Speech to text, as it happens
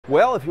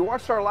Well, if you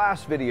watched our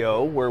last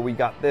video where we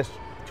got this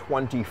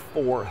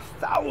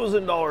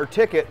 $24,000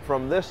 ticket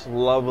from this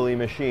lovely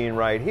machine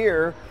right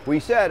here, we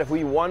said if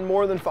we won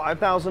more than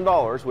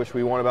 $5,000, which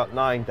we won about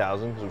 $9,000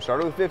 because we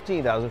started with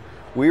 $15,000,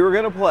 we were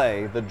going to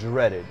play the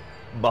dreaded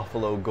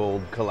Buffalo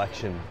Gold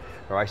Collection.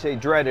 Or I say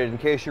dreaded in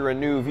case you're a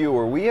new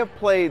viewer. We have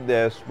played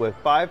this with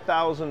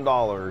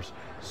 $5,000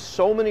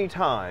 so many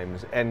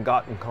times and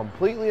gotten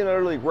completely and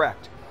utterly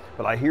wrecked.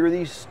 But I hear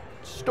these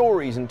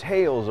stories and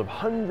tales of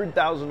 $100,000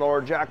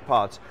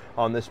 jackpots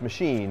on this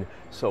machine,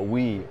 so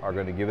we are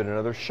going to give it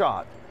another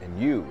shot, and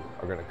you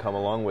are going to come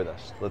along with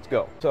us. Let's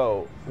go.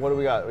 So what do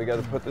we got? We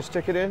got to put this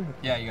ticket in?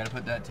 Yeah, you got to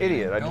put that ticket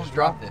Idiot, in. I just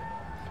dropped it.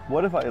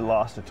 What if I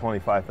lost a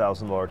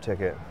 $25,000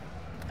 ticket?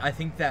 I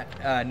think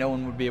that no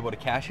one would be able to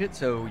cash it,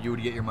 so you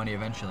would get your money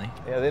eventually.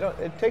 Yeah, they don't.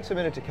 It takes a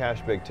minute to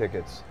cash big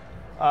tickets.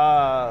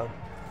 For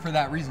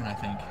that reason, I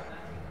think.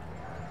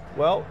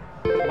 Well,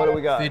 what do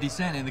we got? 50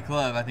 Cent in the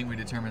club. I think we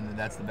determined that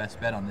that's the best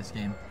bet on this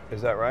game.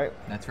 Is that right?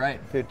 That's right.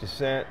 50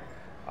 Cent.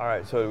 All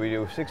right, so do we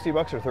do 60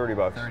 bucks or 30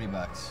 bucks? 30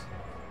 bucks.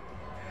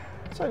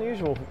 It's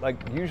unusual. Like,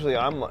 usually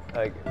I'm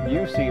like,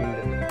 you're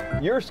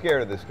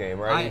scared of this game,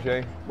 right,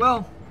 EJ?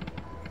 Well,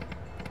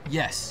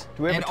 yes.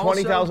 Do we have a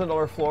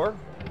 $20,000 floor?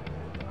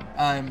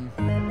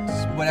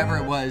 Whatever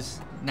it was,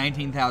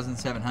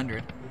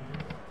 19,700.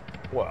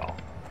 Well,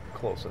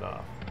 close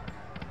enough.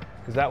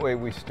 Because that way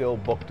we still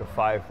booked a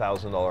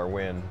 $5,000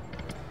 win.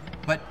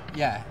 But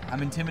yeah,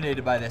 I'm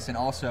intimidated by this, and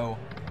also,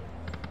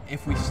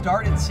 if we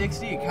start at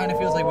 60, it kind of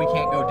feels like we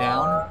can't go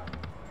down.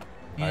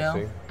 You know?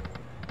 I see.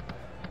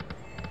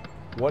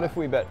 What if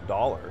we bet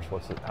dollars?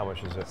 How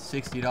much is it?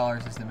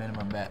 $60 is the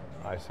minimum bet.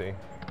 I see.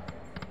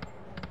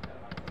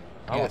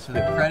 Yeah, so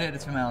the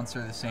credit amounts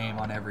are the same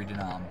on every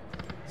denom.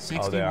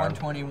 60,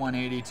 120,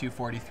 180,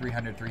 240,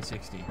 300,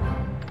 360.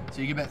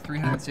 So you can bet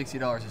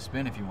 $360 a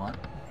spin if you want.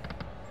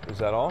 Is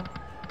that all?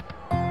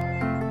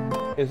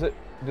 Is it?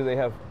 Do they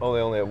have? Oh, they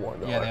only have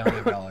 $1. Yeah, they only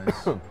have dollars.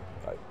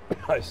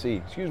 I see.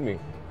 Excuse me.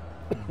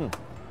 The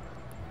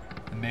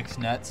mixed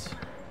nuts.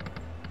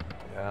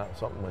 Yeah,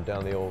 something went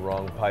down the old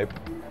wrong pipe.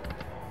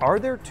 Are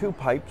there two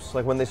pipes?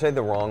 Like when they say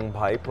the wrong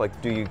pipe, like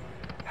do you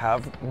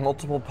have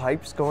multiple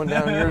pipes going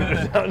down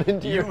here down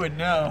into you would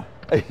know.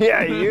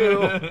 Yeah,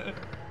 you.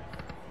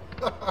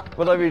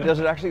 But I mean, does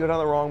it actually go down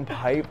the wrong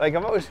pipe? Like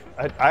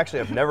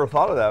I've never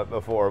thought of that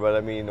before, but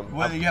I mean.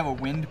 Well, you have a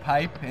wind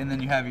pipe and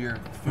then you have your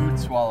food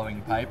swallowing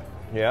pipe.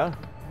 Yeah?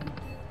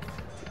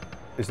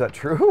 Is that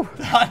true?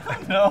 I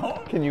don't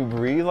know. Can you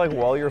breathe like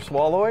while you're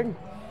swallowing?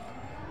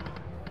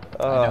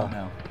 I don't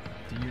know.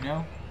 Do you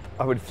know?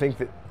 I would think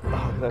that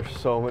there's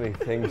so many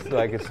things that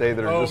I could say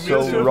that are just me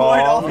so too.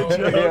 wrong.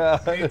 Yeah.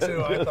 Me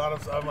too. I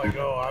thought I'm like,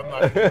 oh, I'm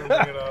not going to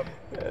bring it up.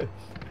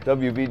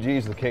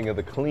 WBG's the king of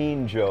the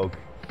clean joke.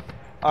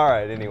 All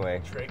right,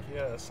 anyway.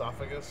 Trachea,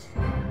 esophagus.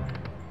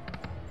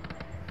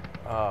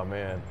 Oh,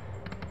 man.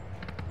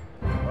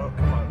 Oh,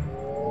 come on.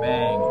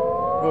 Bang.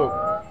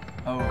 Whoa.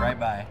 Oh, right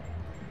by.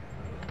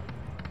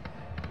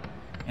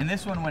 In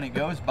this one, when it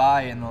goes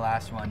by in the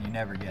last one, you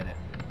never get it.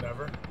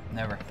 Never?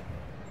 Never.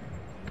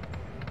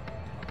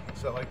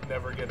 Is that like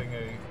never getting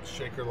a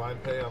shaker line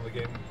pay on the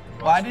game?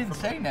 Well, I didn't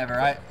say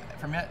never.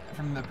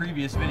 From the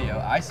previous video,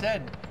 I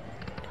said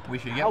we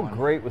should get one. How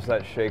great was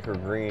that shaker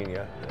green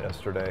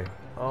yesterday?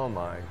 Oh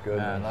my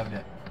goodness. I loved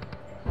it.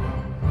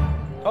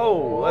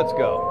 Oh, let's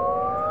go.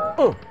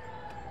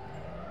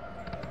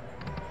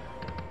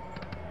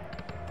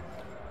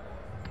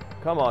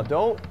 Come on,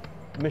 don't.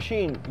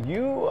 Machine,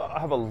 you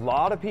have a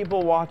lot of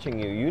people watching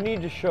you. You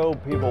need to show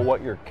people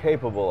what you're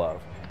capable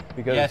of.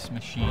 Because, yes,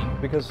 machine.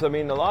 Because, I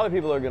mean, a lot of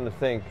people are going to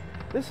think,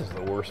 this is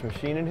the worst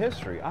machine in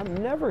history. I'm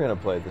never going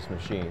to play this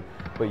machine.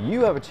 But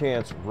you have a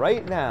chance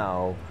right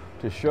now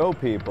to show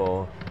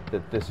people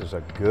that this is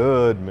a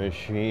good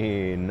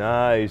machine.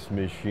 Nice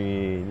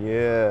machine,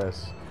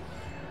 yes.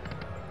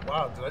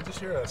 Wow, did I just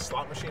hear a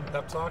slot machine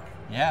pep talk?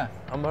 Yeah.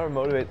 I'm going to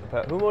motivate the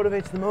pep. Who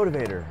motivates the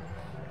motivator?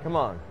 Come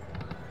on.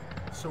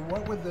 So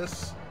what would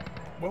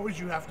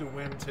you have to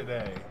win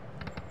today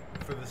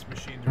for this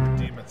machine to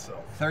redeem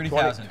itself?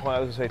 30,000. I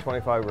was going to say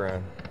 25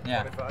 grand.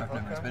 Yeah, 25,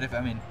 okay. but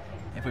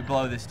if we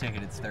blow this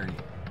ticket, it's 30.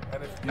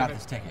 Not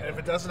this ticket. And if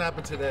it doesn't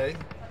happen today,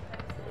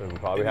 it will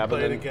probably happen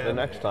the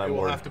next time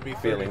we're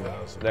feeling.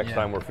 Next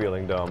time we're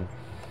feeling dumb.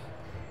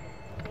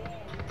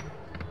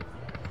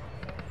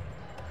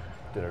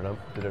 You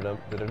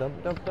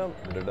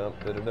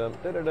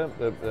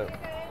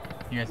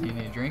guys need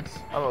any drinks?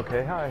 I'm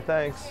okay. Hi,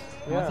 thanks.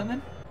 You want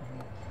something?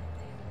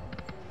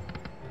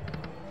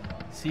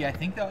 See, I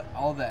think that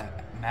all the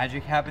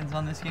magic happens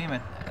on this game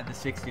at the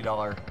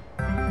 $60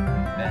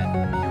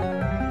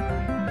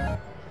 bet.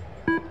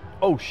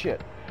 Oh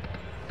shit!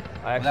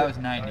 That was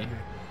 90.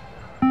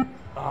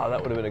 Oh,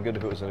 that would have been good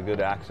if it was a good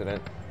accident.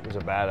 It was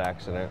a bad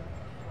accident.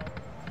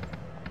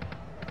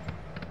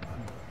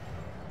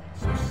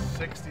 So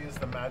 60 is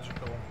the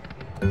magical.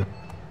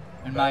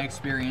 In my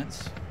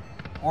experience,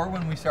 or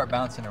when we start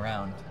bouncing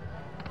around.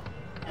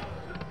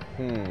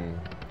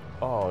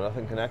 Oh,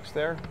 nothing connects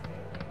there?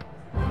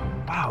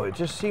 Wow, it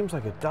just seems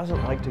like it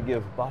doesn't like to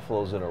give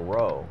buffaloes in a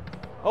row.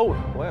 Oh,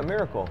 boy, a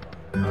miracle.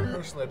 I'm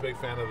personally a big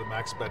fan of the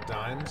max bet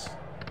dimes.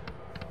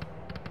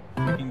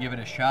 You can give it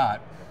a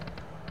shot.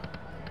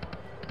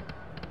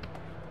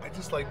 I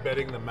just like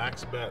betting the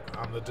max bet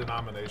on the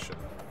denomination.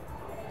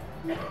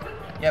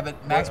 Yeah,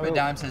 but max bet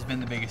dimes has been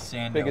the biggest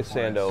Sando. Biggest for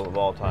us. Sando of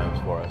all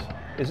times for us.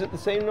 Is it the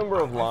same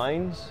number of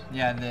lines?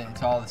 Yeah,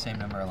 it's all the same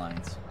number of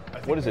lines.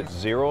 What is it,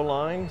 0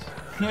 lines?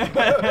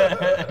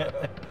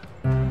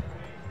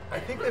 I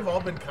think they've all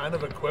been kind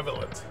of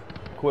equivalent.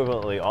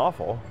 Equivalently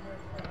awful.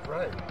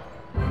 Right.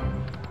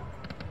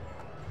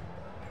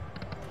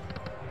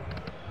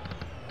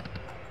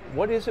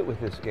 What is it with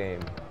this game,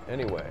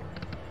 anyway?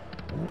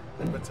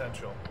 The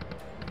potential.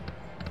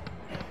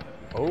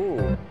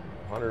 Oh,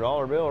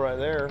 $100 bill right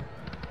there.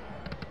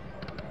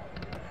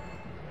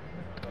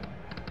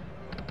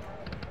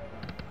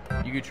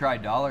 You could try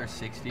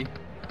 $1.60.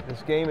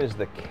 This game is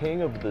the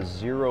king of the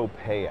 0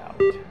 payout.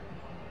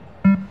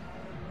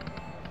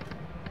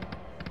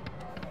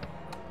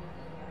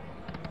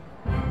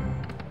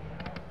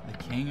 The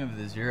king of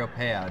the 0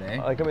 payout,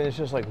 eh? Like, I mean, it's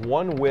just like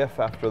one whiff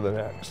after the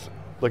next.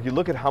 Like, you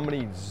look at how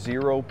many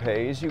 0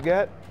 pays you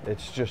get,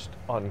 it's just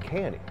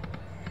uncanny.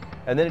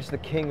 And then it's the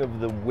king of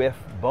the whiff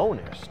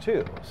bonus,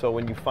 too. So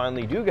when you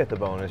finally do get the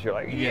bonus, you're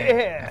like, You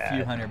yeah! get a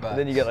few $100 bucks. And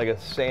then you get like a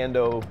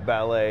Sando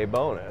Ballet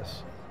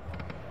bonus.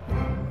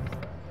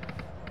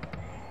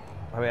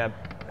 I mean,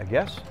 I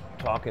guess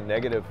talking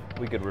negative,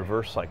 we could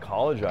reverse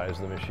psychologize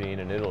the machine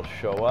and it'll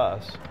show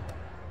us.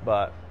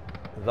 But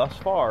thus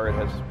far, it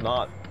has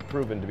not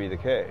proven to be the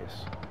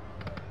case.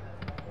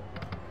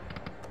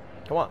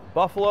 Come on,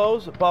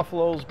 buffaloes,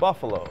 buffaloes,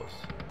 buffaloes.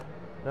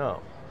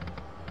 No.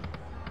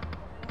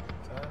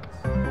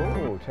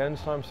 Ooh,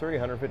 10s times 3,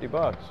 150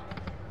 bucks.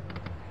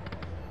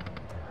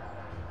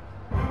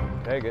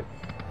 Take it.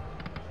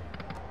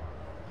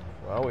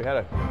 Well, we had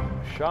a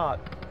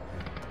shot.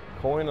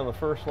 Coin on the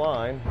first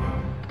line.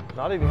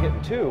 Not even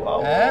hitting 2.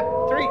 Oh,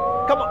 3.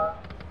 Come on.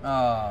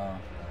 Oh.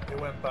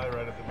 It went by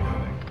right at the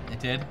beginning. It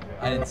did?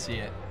 I didn't see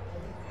it.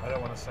 I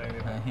don't want to say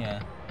anything. Yeah.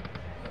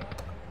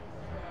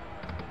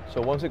 So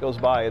once it goes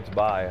by, it's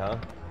by, huh?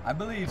 I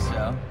believe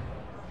so.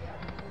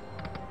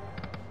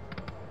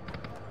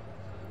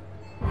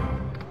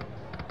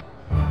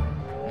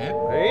 Yep.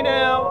 Hey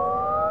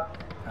now.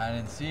 I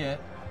didn't see it.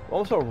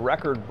 Almost a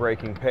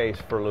record-breaking pace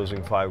for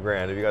losing $5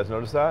 grand. Have you guys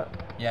noticed that?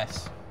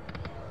 Yes.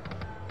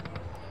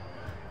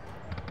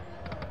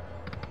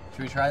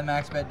 Should we try the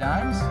max bet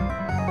dimes?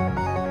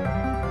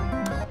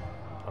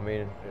 I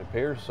mean, it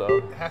appears so.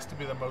 It has to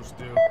be the most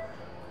due.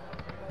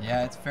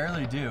 Yeah, it's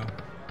fairly due.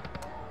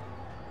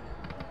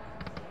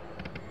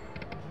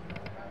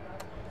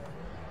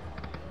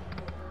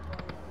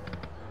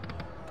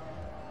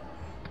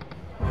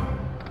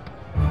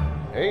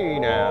 Hey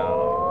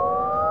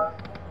now.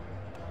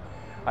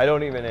 I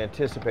don't even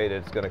anticipate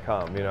it's gonna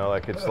come, you know,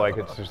 like it's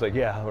just like,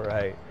 yeah,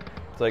 right.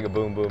 It's like a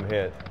boom boom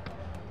hit.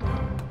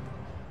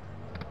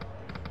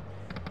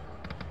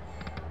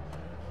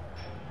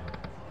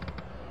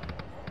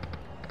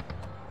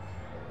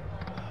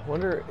 I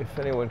wonder if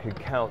anyone could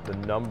count the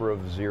number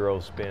of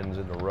 0 spins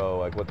in a row,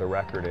 like what the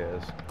record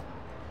is.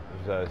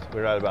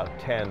 We're at about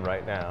 10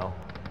 right now.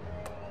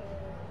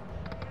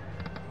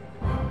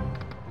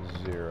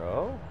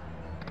 0.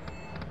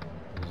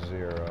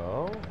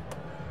 0.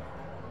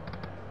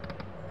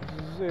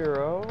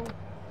 0.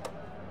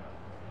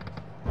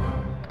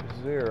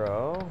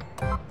 0.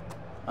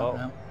 Oh, no.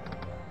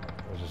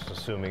 I was just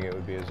assuming it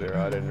would be a 0.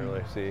 I didn't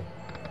really see.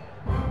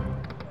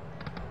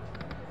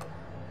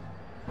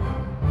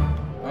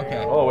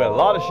 Okay. Oh, we had a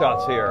lot of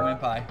shots It here. went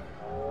by.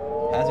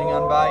 Hasn't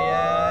gone by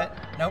yet.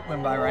 Nope,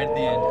 went by right at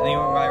the end. I think it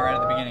went by right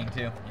at the beginning,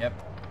 too. Yep.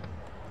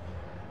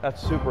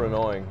 That's super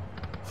annoying.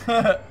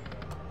 Had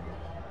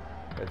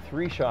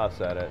 3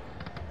 shots at it.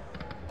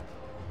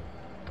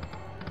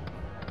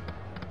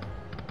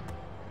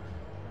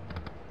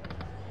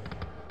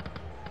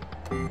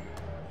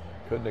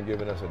 Couldn't have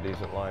given us a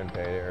decent line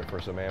pay there for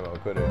some ammo,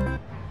 could it?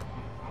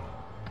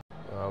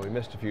 We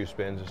missed a few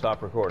spins and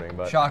stopped recording,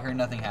 but Shocker,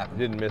 nothing happened.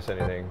 didn't miss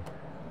anything.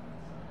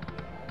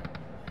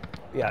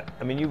 Yeah,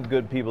 I mean, you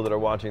good people that are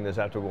watching this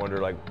have to wonder,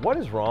 like, what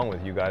is wrong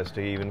with you guys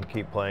to even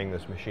keep playing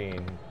this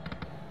machine?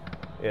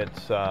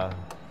 It's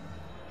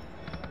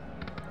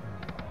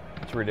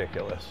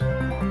ridiculous.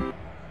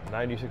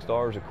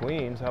 $96 a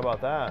Queens, how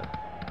about that?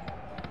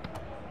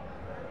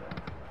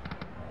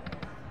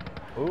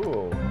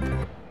 Ooh,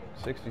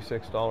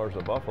 $66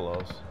 a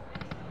Buffaloes.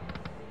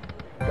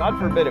 God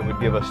forbid it would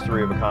give us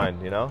 3 of a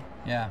kind, you know?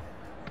 Yeah.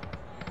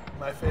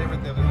 My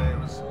favorite the other day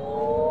was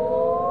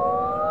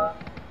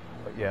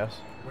But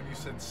yes. when you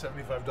said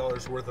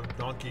 $75 worth of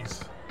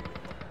donkeys.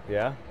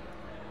 Yeah.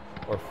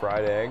 Or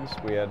fried eggs.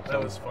 We had some.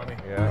 That was funny.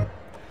 Yeah.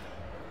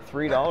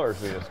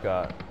 $3 we just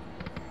got.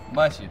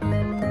 Bless you.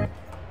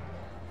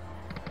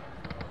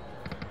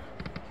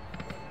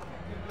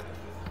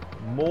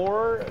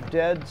 More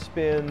dead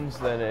spins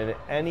than in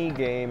any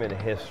game in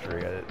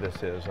history.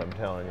 This is, I'm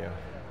telling you.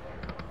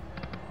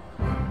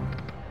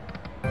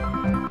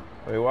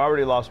 I mean, we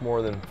already lost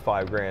more than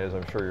 5 grand, as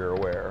I'm sure you're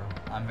aware.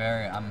 I'm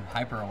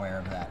hyper aware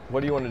of that. What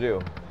do you want to do?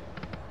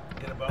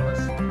 Get a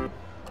bonus.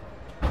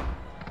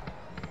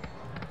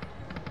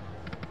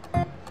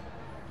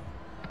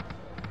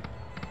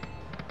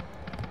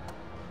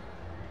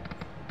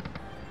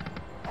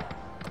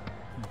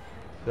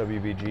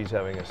 WBG's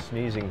having a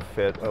sneezing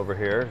fit over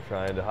here,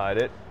 trying to hide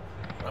it.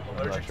 I'm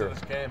allergic to this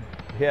game.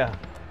 Yeah,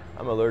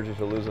 I'm allergic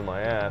to losing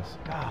my ass.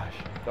 Gosh,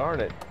 darn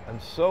it. I'm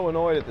so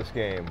annoyed at this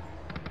game.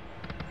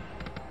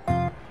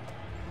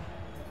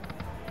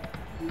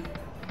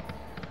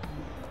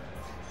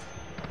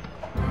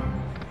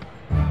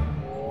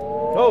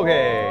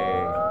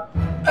 Okay.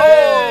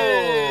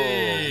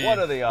 Oh! What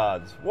are the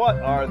odds? What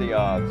are the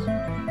odds?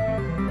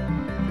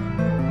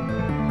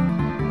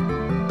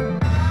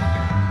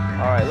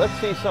 All right, let's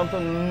see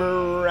something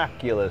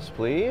miraculous,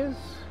 please.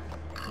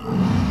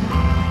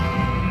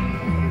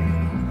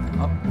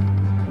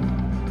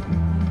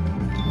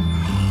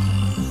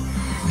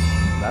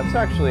 That's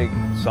actually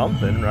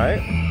something, right?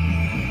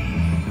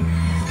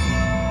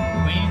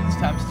 Queens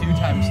times 2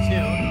 times 2.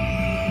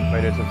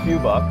 Right, it's a few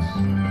bucks.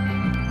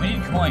 We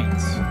need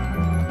coins.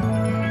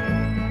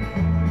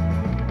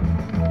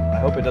 I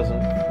hope it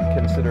doesn't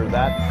consider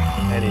that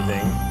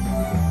anything.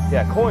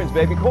 Yeah, coins,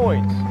 baby,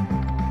 coins.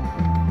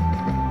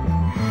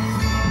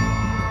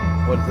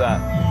 What is that?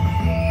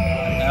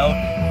 Elk.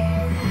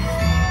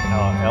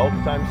 Elk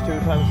times 2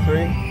 times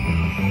 3?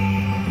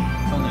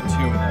 It's only 2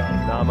 of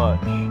them. Not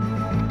much.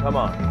 Come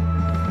on.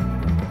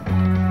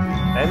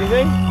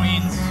 Anything?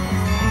 Queens.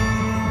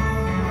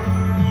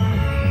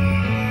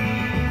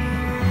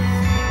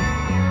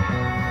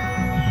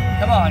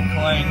 Come on,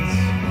 coins.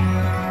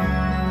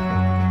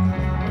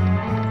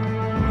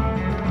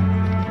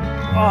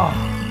 Oh,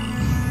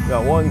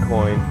 got 1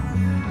 coin.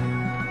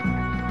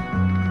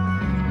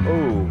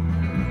 Ooh,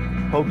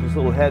 poked his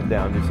little head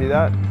down. You see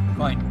that?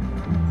 Coin.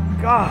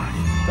 Gosh,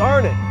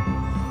 darn it.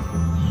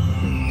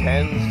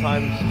 10s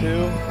times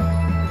 2.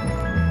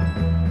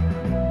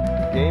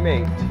 Game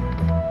 8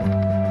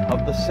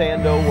 of the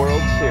Sando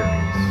World Series.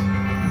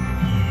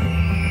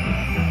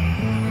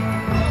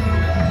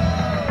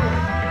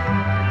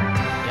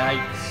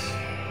 Yikes.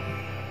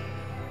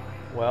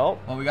 Well,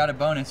 we got a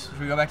bonus. Should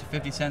we go back to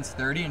 50 cents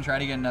 30 and try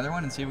to get another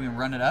one and see if we can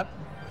run it up?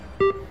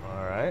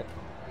 all right.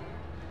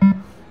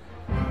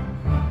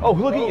 Oh,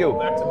 look at you.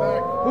 Back to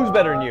back. Who's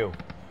better than you?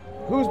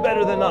 Who's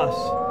better than us?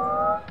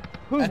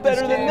 Who's At this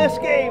better than game. this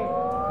game?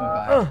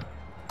 Bye.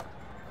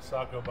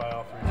 Socko by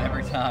all 3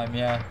 Every time,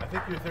 yeah. I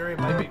think your theory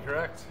might be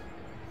correct.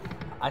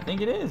 I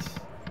think it is.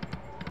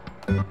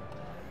 Well,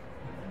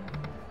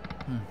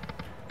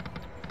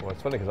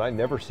 it's funny because I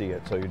never see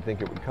it, so you'd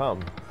think it would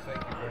come. Thank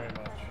you very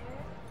much.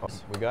 Oh,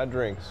 we got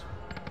drinks.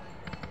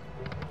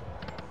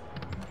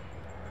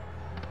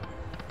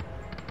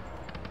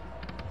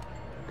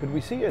 Could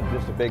we see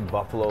just a big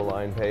buffalo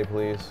line pay,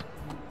 please?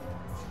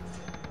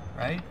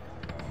 Right?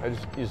 I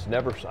just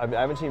never. I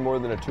haven't seen more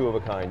than a 2 of a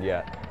kind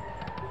yet.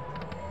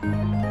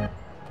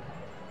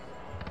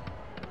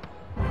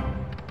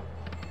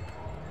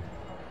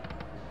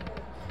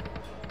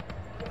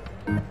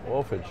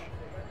 Wolfage.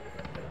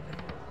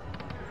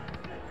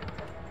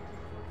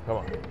 Come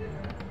on.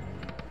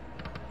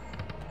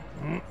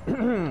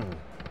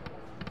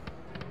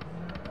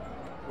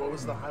 What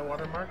was the high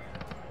water mark?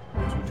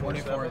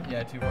 24,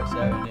 yeah,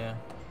 247, yeah.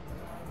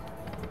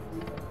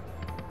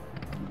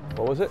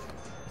 What was it?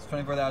 It's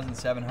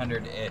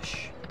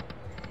 24,700-ish.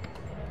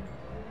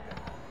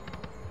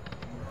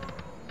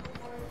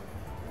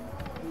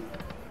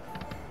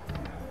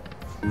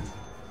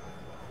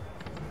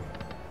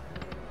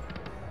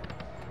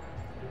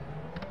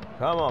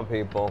 Come on,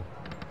 people.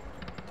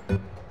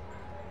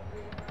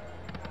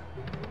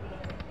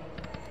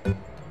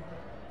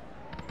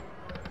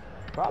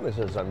 Problem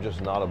is I'm just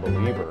not a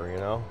believer, you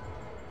know?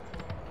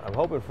 I'm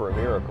hoping for a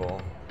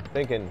miracle.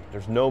 Thinking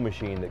there's no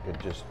machine that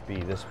could just be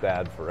this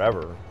bad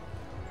forever.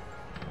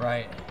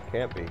 Right.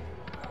 Can't be.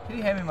 Can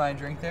you hand me my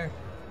drink there?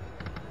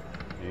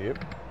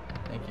 Yep.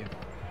 Thank you.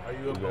 Are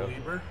you a Yeah.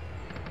 believer?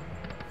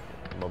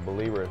 I'm a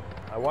believer.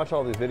 I watch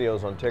all these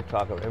videos on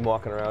TikTok of him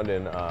walking around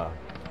in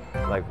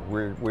like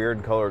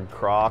weird colored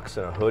Crocs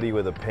and a hoodie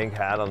with a pink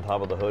hat on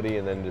top of the hoodie,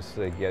 and then just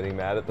getting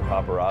mad at the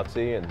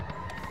paparazzi. And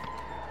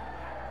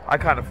I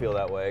kind of feel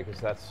that way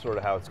because that's sort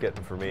of how it's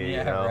getting for me. Yeah,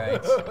 you know?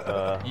 right.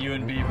 You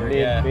and Bieber, me,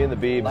 yeah. me and the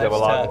Biebs have a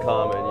Life's lot tough. in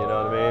common. You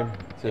know what I mean?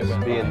 It Just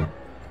went being. fine.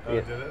 Oh,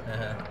 Yeah. did it?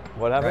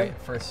 What happened?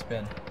 Right, first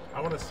spin.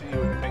 I want to see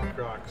you in pink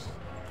Crocs.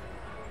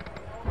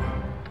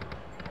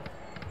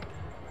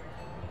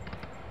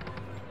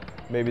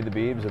 Maybe the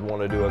Biebs would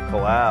want to do a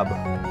collab.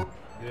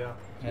 Yeah.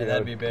 Yeah, You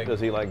that'd know, be big. Does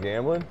he like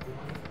gambling?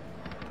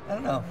 I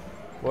don't know.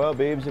 Well,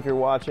 Biebs, if you're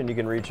watching, you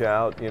can reach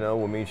out. You know,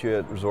 we'll meet you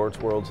at Resorts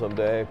World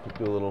someday.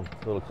 Do a little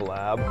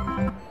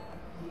collab.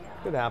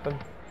 Could happen.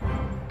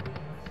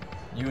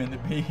 You and the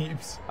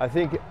Biebs. I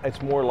think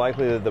it's more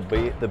likely that the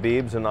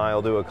Biebs and I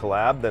will do a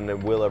collab than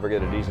that we'll ever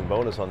get a decent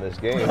bonus on this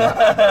game.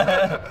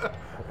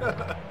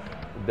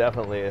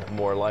 Definitely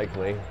more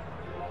likely.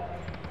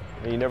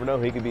 I mean, you never know.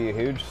 He could be a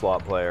huge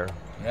slot player.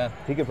 Yeah.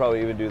 He could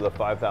probably even do the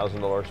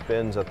 $5,000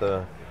 spins at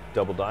the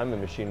double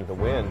diamond machine with a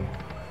win.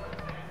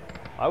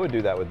 I would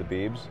do that with the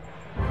Beebs.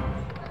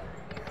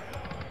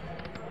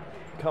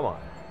 Come on.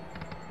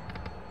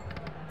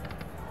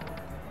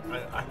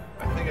 I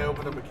think I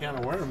opened up a can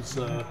of worms.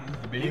 The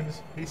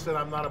Beebs? He said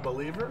I'm not a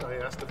believer. I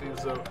asked if he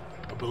was a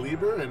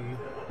believer, and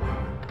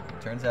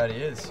Turns out he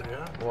is.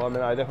 yeah. Well, I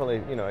mean, I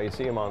definitely, you know, you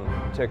see him on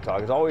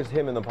TikTok. It's always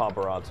him and the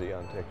paparazzi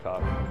on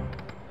TikTok.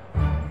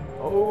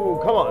 Oh,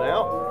 come on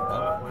now.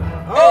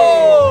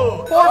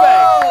 Oh! Four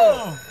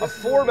bang! A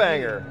four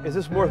banger. Is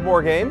this worth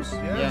more games?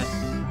 Yes.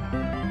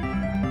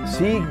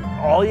 See,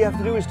 all you have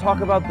to do is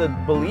talk about the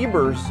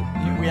believers.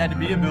 We had to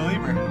be a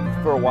believer.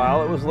 For a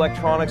while, it was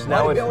electronics. Why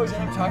Now do we it's always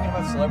end up talking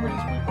about celebrities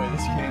when we play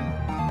this game?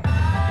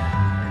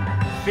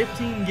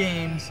 15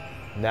 games,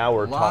 now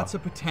we're lots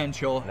talking. of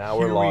potential. Now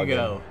we're Here logged we in.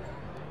 go.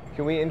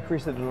 Can we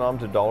increase the denom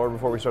to $1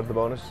 before we start the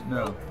bonus?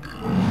 No.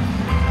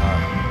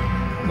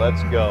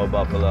 Let's go,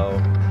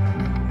 Buffalo.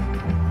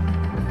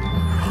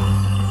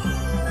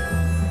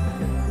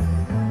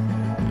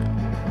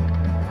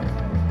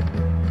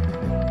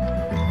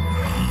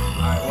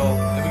 Alright,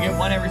 well, if we get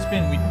one every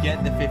spin, we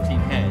get the 15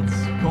 heads.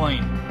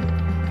 Coin.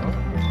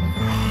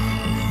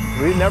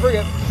 We never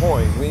get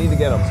coins. We need to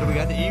get them. So we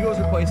got the Eagles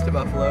replaced to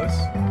Buffaloes.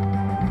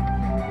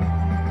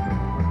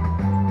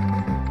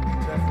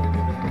 Definitely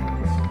give it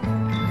points.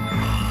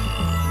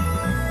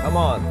 Come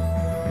on.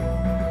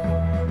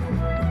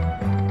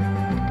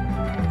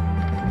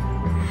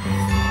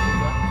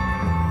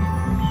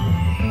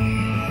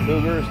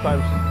 Cougars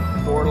times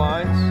 4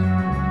 lines.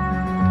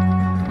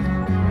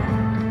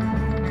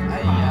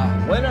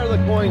 Yeah. When are the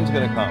coins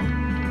going to come?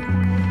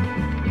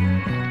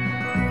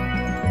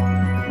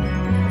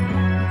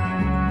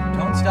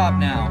 Don't stop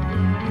now.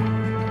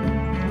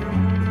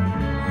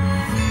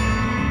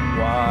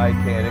 Why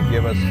can't it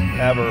give us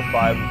ever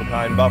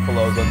 5-of-a-kind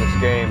buffaloes on this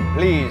game?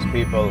 Please,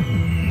 people.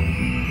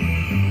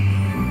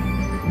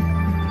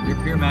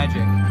 You're pure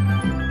magic.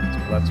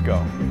 Let's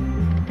go.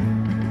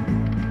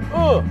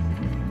 Oh,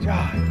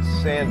 God,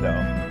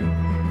 Sando.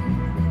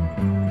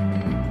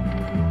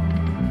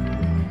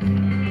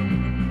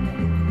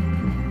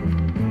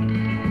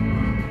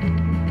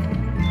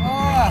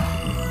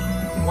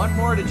 One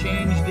more to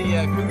change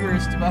the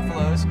Cougars to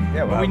Buffaloes.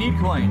 Yeah, but well, we need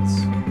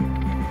coins.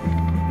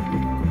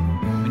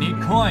 We need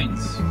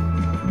coins.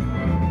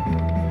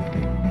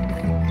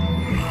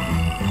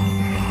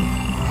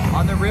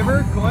 On the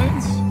river,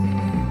 coins.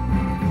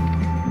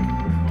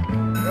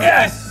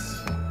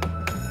 Yes!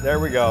 There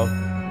we go.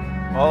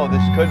 Oh,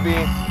 this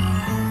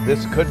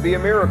could be a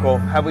miracle.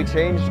 Have we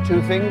changed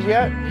 2 things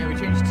yet? Yeah, we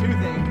changed 2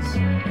 things.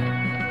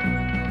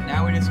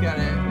 Now we just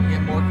gotta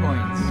get more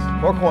coins.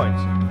 More coins.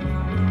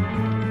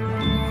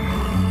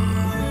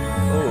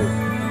 Ooh.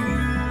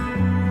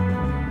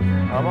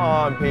 Come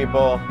on,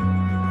 people.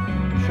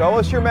 Show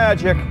us your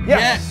magic.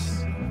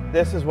 Yes!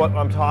 This is what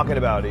I'm talking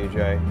about,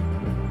 EJ.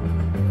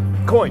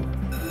 Coin.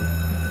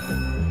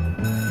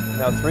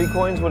 Now 3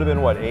 coins would have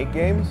been what, 8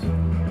 games?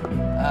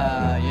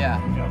 Yeah.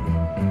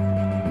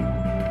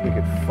 We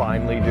could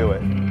finally do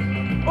it.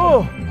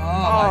 Oh!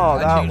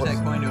 I'd change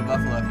that coin to a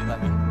buffalo if you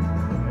let me.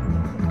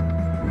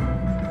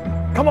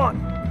 Come on!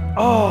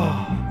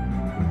 Oh!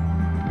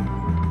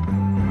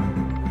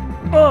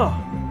 Oh!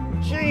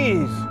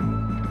 Jeez!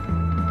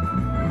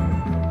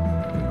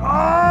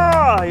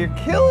 Ah! You're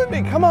killing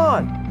me! Come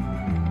on!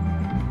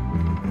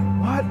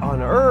 What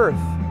on earth?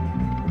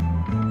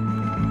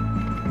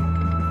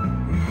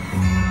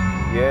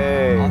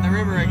 Yay! On the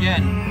river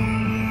again.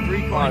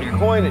 3 On coiner.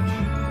 coinage.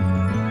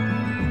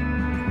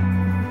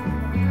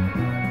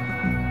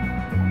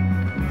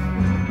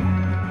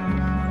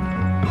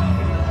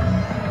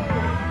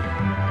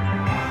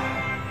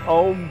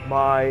 Oh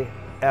my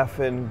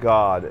effing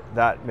God.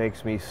 That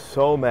makes me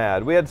so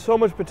mad. We had so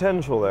much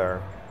potential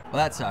there. Well,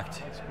 that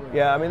sucked.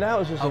 Yeah, I mean, that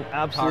was just an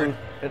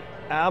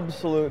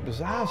absolute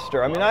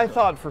disaster. I mean, I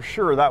thought for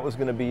sure that was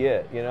going to be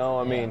it, you know?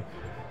 I mean,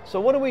 so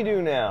what do we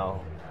do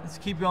now? Let's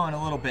keep going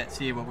a little bit,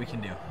 see what we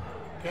can do.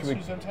 Guess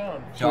who's in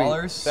town?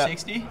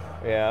 $60?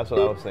 Yeah, that's what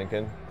I was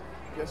thinking.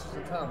 Guess who's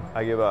in town?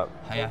 I give up.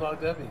 Yeah.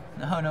 Bulldog Debbie.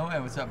 No way.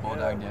 What's up,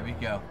 Bulldog Debbie?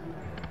 Go.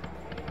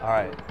 All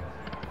right.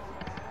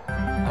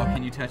 Oh,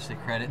 can you touch the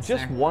credits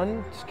Just there?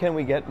 one? Can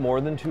we get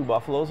more than 2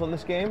 buffaloes on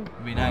this game?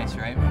 Would be nice,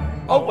 right?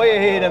 Oh,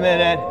 wait a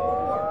minute.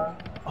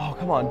 Oh,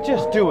 come on.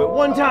 Just do it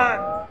one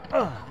time.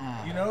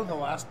 You know the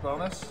last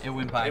bonus? It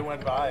went by. It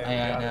went by. and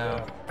I we got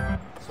know. it.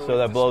 So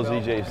that we blows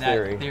dispelled EJ's That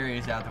theory. theory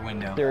is out the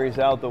window. Theory's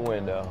out the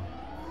window.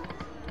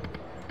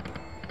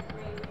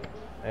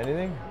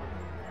 Anything?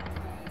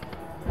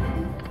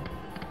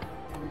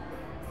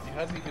 You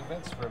had me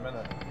convinced for a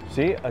minute.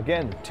 See,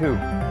 again, 2.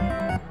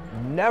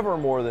 Never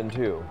more than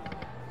 2.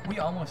 We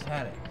almost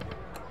had it.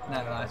 in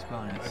That last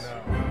bonus. I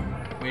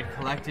know. We had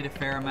collected a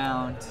fair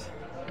amount.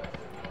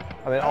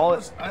 I mean, I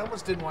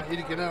almost didn't want you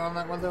to get out on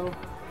that one though,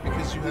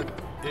 because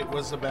it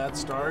was a bad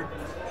start.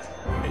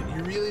 And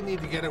you really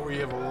need to get it where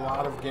you have a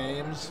lot of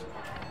games.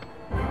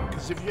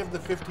 Because if you have the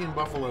 15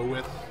 Buffalo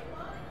with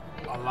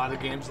a lot of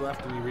games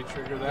left and you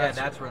retrigger that. Yeah,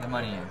 that's where the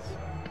money is.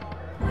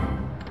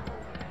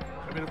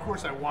 I mean, of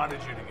course, I wanted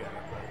you to get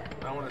it,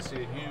 but I want to see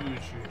a huge,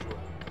 huge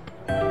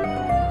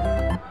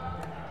win.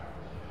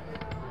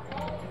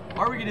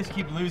 Or we could just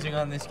keep losing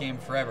on this game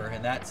forever,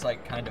 and that's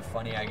like kind of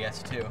funny, I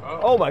guess, too.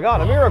 Oh my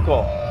God, a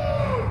miracle.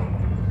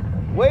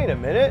 Wait a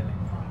minute.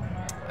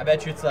 I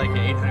bet you it's like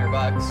 800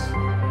 bucks.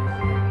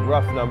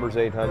 Rough numbers,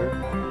 800.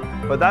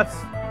 But that's,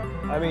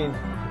 I mean,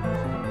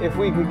 if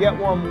we could get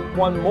one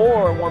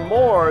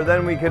more,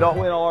 then we could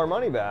win all our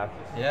money back.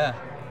 Yeah.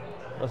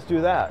 Let's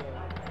do that.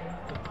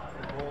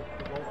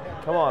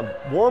 Come on,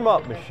 warm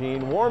up,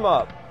 machine, warm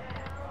up.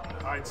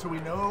 All right, so we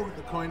know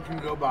the coin can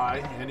go by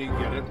and you can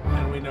get it,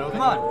 and we know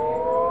Come on.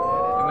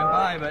 It went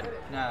by, but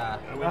nah.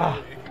 And we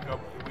know it can go,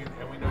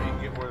 and we know you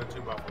can get more than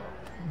 2 buffalo.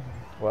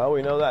 Well,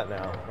 we know that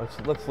now.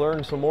 Let's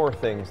learn some more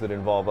things that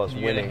involve us Can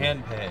you winning. get a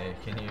hand pay?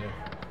 Can you?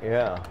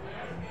 Yeah.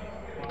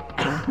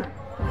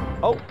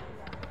 Oh.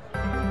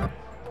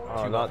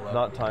 Two Not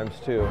buffalo.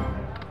 ×2.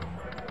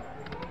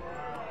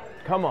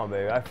 Come on,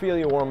 baby. I feel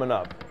you warming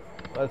up.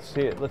 Let's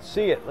see it. Let's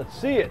see it. Let's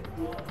see it.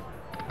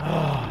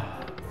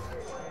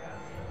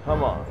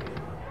 Come on.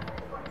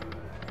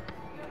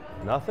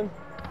 Nothing?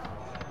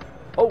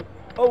 Oh,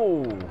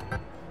 oh.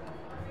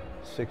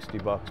 60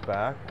 bucks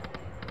back.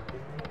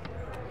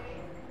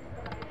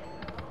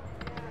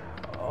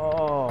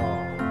 Oh.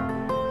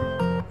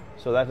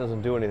 So that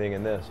doesn't do anything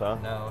in this, huh?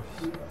 No.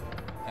 Just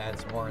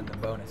adds more in the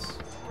bonus.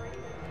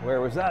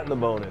 Where was that in the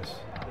bonus?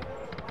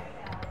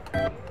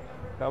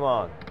 Come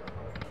on.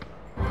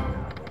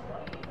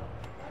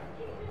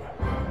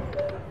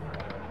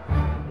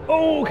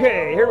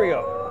 Okay, here we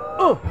go.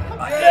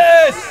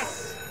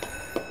 Yes!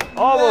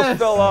 Almost Yes!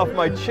 fell off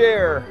my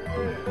chair.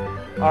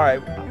 All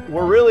right,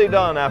 we're really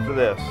done after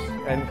this,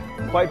 and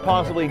quite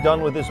possibly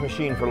done with this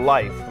machine for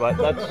life. But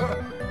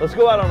let's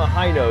go out on a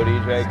high note,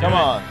 EJ. Come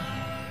on.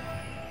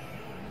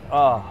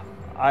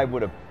 I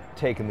would have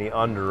taken the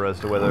under as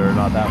to whether or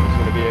not that was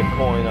going to be a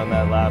coin on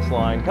that last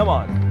line. Come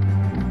on.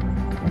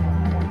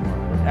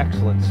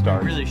 Excellent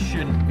start. I really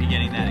shouldn't be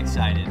getting that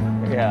excited.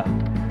 Yeah,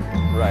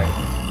 right.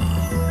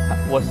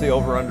 What's the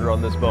over-under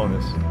on this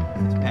bonus?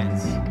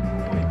 Depends.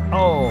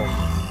 Oh.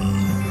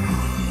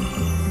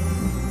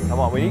 Come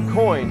on, we need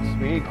coins.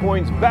 We need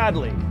coins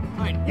badly.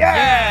 Fine.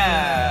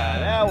 Yeah!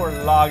 Now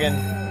we're logging.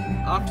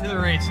 Off to the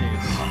races. And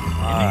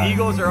right. the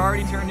Eagles are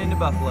already turned into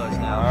Buffaloes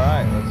now. All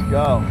right, let's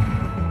go.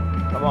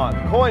 Come on,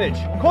 coinage,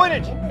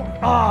 coinage!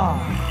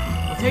 Ah!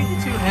 We'll take the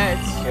 2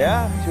 heads.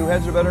 Yeah, 2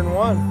 heads are better than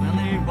 1. We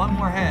only need 1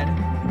 more head.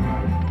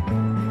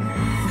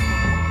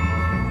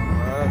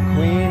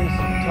 Queens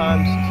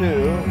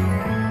 ×2.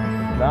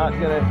 Not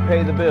gonna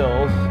pay the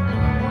bills.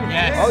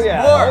 Yes. Oh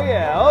yeah, More. oh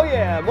yeah, oh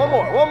yeah. One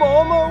more.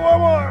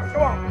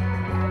 Come on.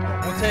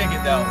 We'll take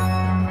it though.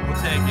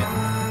 We'll take it.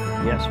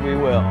 Yes, we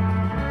will.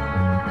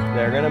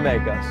 They're gonna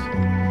make us.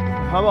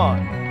 Come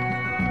on.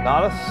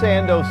 Not a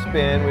Sando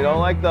spin. We don't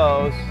like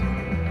those.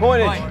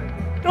 Coinage.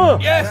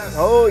 Yes.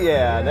 Oh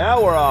yeah. Now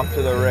we're off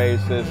to the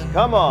races.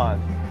 Come on.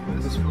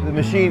 The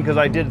machine, because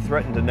I did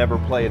threaten to never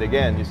play it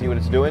again. You see what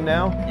it's doing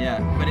now? Yeah,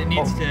 but it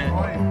needs to give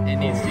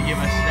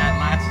us that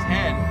last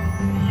head.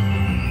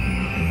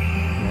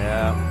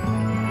 Yeah.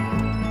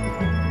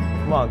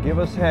 Come on, give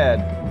us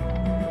head.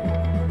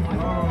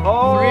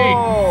 Oh. 3.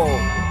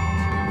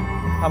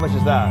 How much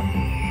is that?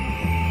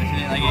 Isn't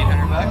it like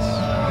 800 bucks?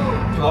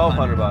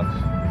 1,200 bucks.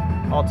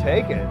 I'll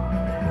take it.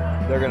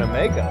 They're gonna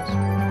make us.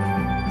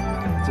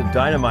 It's a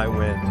dynamite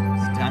win.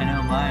 It's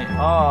dynamite.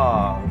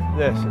 Ah,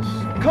 this is.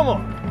 Come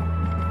on.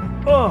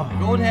 Oh.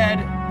 Gold head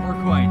or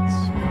coins?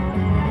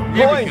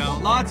 There we Coins.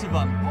 go. Lots of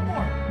them. One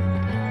more.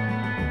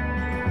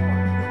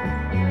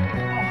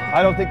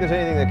 I don't think there's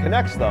anything that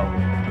connects though.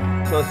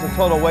 So it's a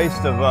total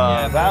waste of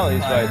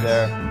valleys right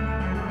there.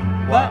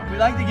 Wow. But we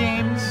like the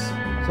games.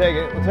 Take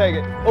it. We'll take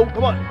it. Oh,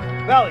 come on.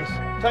 Valleys.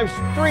 Times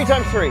 3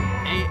 times 3. 8,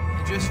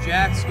 just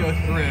jacks go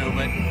through,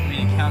 but I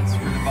mean it counts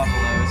for the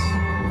Buffaloes.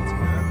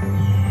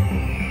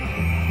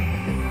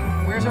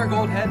 Where's our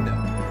gold head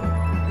though?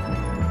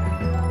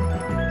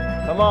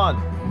 Come on.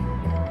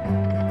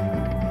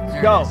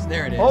 There Go. it is.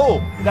 There it is.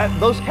 Oh,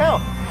 those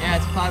count. Yeah,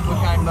 it's a 5 foot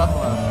kind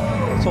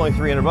buffalo. It's only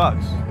 300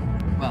 bucks.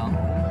 Well,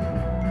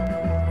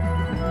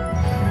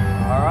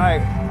 All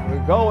right,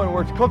 we're going.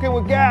 We're cooking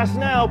with gas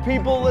now,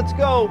 people. Let's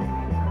go.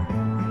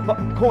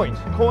 Coins,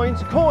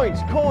 coins,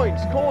 coins,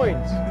 coins,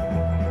 coins.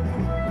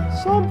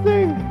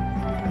 Something.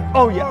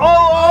 Oh yeah.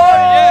 Oh,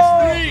 yes,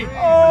 3.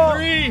 Oh,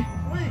 3.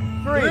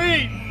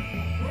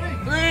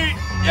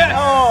 Yes.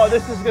 Oh,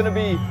 this is gonna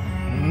be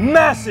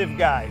massive,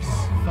 guys.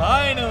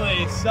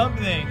 Finally,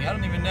 something. I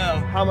don't even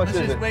know. How much is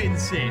Let's it? just wait and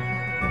see.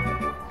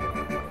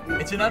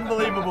 It's an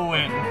unbelievable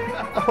win.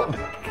 I'll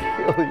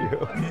kill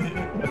you.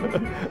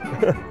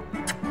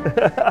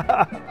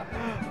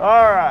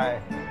 All right.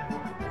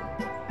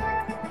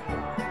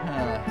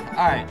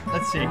 All right,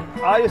 let's see.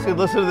 I just could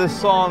listen to this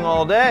song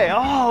all day.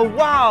 Oh,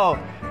 wow.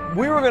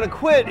 We were going to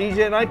quit,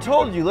 EJ, and I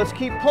told you, let's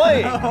keep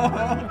playing.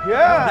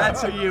 Yeah.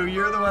 That's you.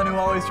 You're the one who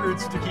always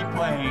roots to keep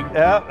playing.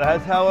 Yep,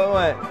 that's how it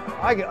went.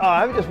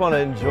 I just want to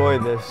enjoy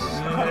this.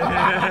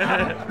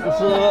 It's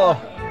a little,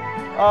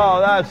 Oh,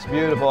 that's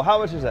beautiful. How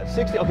much is that?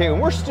 60? Okay,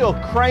 and we're still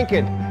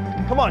cranking.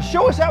 Come on,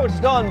 show us how it's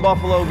done,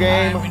 Buffalo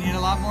game. We need a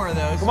lot more of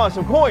those. Come on,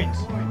 some coins.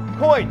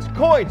 Coins,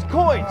 coins,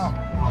 coins.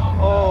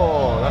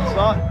 Oh, that's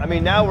not, I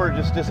mean, now we're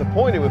just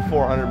disappointed with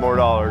 $400 more.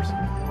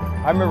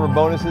 I remember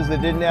bonuses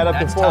that didn't add up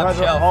That's to 400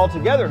 top shelf.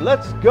 altogether.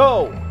 Let's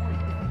go.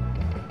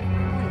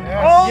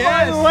 Yes. Oh,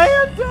 Yes. my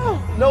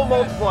Lanta. No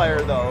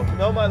multiplier though.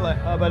 No, my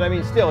Lanta. But I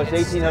mean, still, it's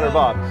 1,800 still-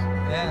 bucks.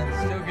 Yeah, it's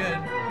still good.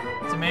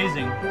 It's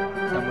amazing,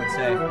 some would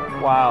say.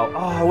 Wow.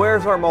 Oh,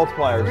 where's our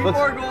multipliers? 3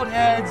 more gold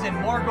heads and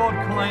more gold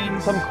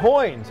coins. Some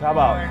coins. How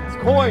about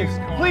coins?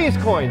 Please,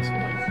 coins.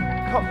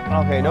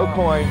 Okay, no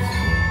coins.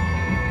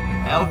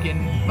 Elk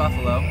and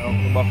buffalo.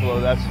 Buffalo.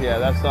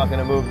 That's not going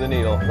to move the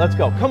needle. Let's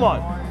go. Come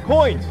on,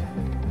 coins.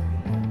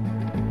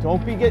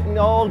 Don't be getting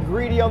all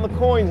greedy on the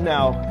coins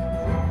now.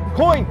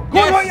 Coin.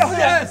 Coin.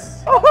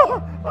 Yes!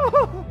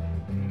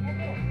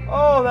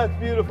 Oh, that's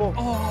beautiful.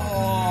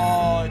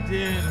 Oh,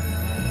 dude.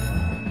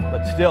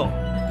 But still.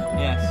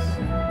 Yes.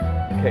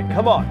 Okay,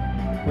 come on.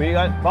 We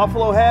got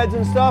buffalo heads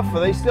and stuff. Are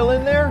they still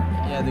in there?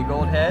 Yeah, the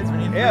gold heads. We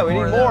need Yeah, we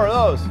need more of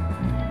those.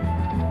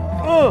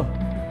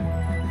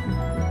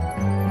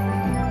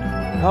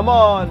 Come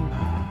on.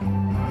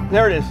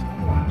 There it is.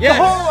 Yes.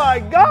 Oh my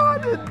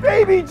God,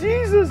 baby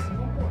Jesus.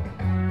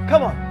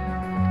 Come on.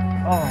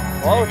 Oh,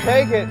 well,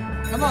 take it.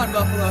 Come on,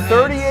 buffalo heads.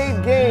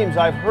 38 games.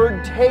 I've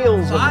heard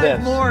tales of this.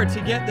 5 more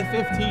to get the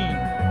 15.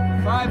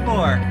 5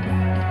 more.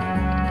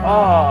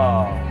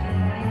 Oh,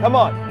 come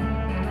on.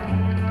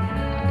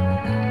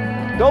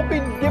 Don't be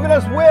giving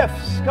us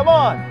whiffs. Come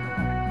on.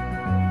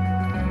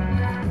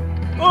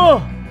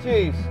 Oh,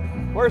 jeez.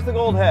 Where's the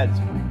gold heads?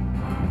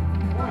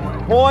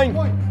 Coin.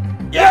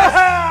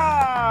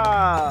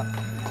 Yeah!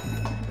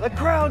 The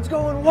crowd's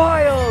going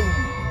wild.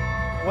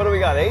 What do we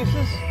got? Aces?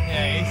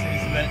 Yeah,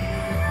 aces, but...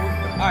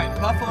 All right,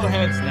 buffalo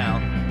heads now.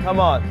 Come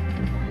on.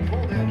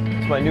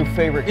 It's my new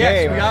favorite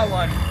Yes, game. we got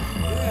one.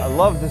 I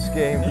love this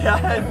game.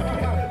 Yeah.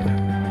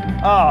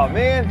 Oh,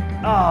 man.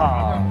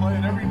 I'm Oh,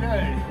 playing every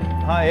day.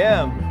 I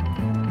am.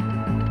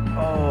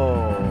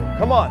 Oh,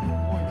 come on.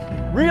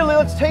 Really,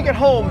 let's take it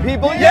home,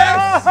 people.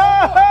 Yes!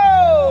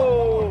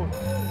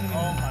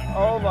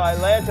 Oh my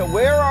Lanta,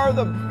 where are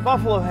the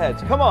buffalo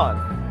heads? Come on.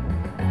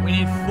 We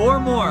need 4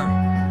 more.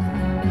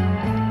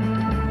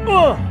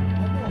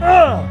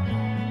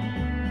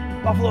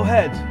 Buffalo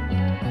heads.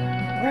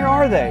 Where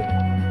are they?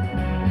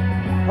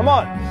 Come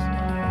on.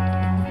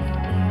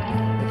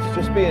 It's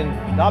just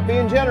not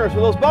being generous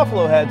with those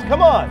buffalo heads.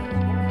 Come on.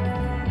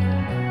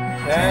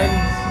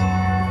 Tens.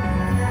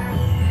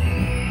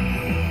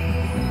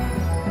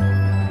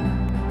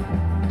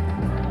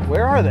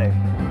 Where are they?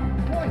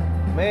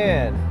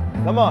 Man,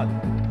 come on.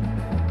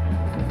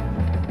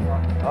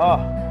 Oh,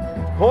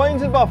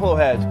 coins and buffalo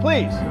heads,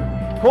 please.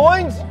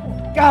 Coins?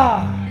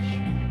 Gosh.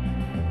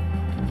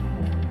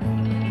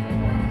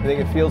 You think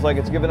it feels like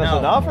it's giving us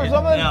enough or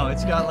something? No,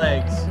 it's got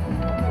legs.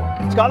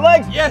 It's got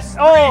legs? Yes,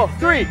 Oh,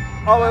 3. 3.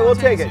 Oh, wait, we'll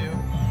take it. 2.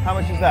 How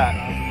much is that?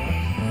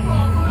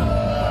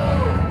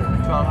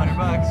 1,200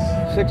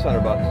 bucks.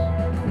 600 bucks.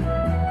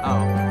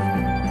 Oh.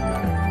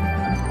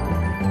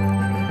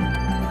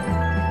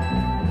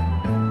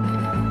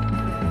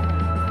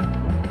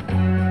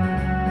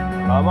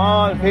 Come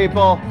on,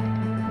 people.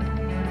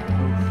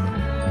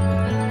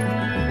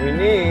 We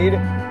need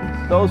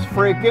those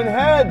freaking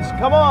heads.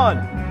 Come on.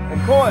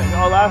 And coins.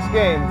 Oh, last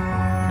game.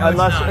 No, it's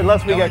not.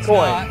 Unless we No, get it's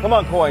coins. not. Come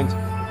on, coins.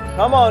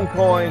 Come on,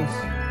 coins.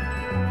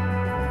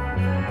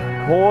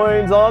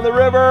 Coins on the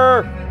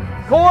river.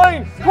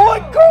 Coin.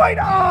 Coin. Coin.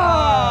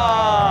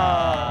 Ah!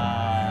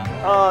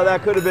 Oh,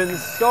 that could have been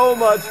so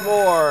much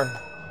more.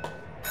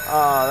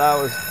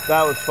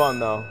 That was fun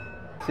though.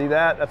 See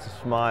that? That's a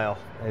smile.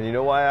 And you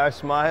know why I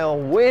smile?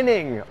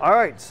 Winning. All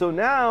right, so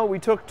now we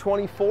took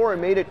 24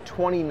 and made it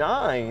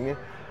 29.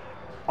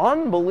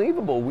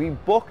 Unbelievable. We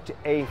booked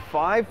a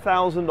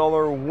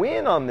 $5,000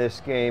 win on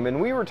this game, and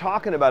we were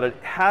talking about it.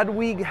 Had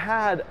we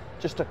had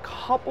just a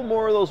couple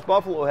more of those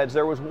buffalo heads,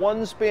 there was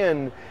one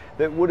spin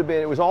that would have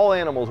been, it was all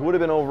animals, would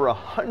have been over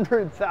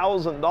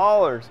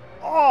 $100,000.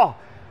 Oh,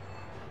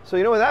 so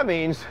you know what that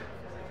means?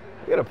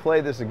 We gotta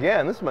play this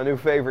again. This is my new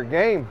favorite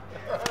game.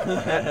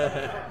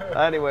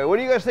 Anyway, what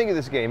do you guys think of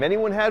this game?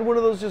 Anyone had one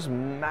of those just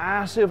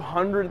massive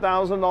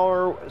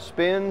 $100,000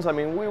 spins? I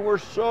mean, we were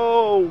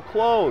so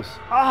close.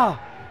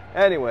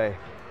 Anyway,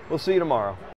 we'll see you tomorrow.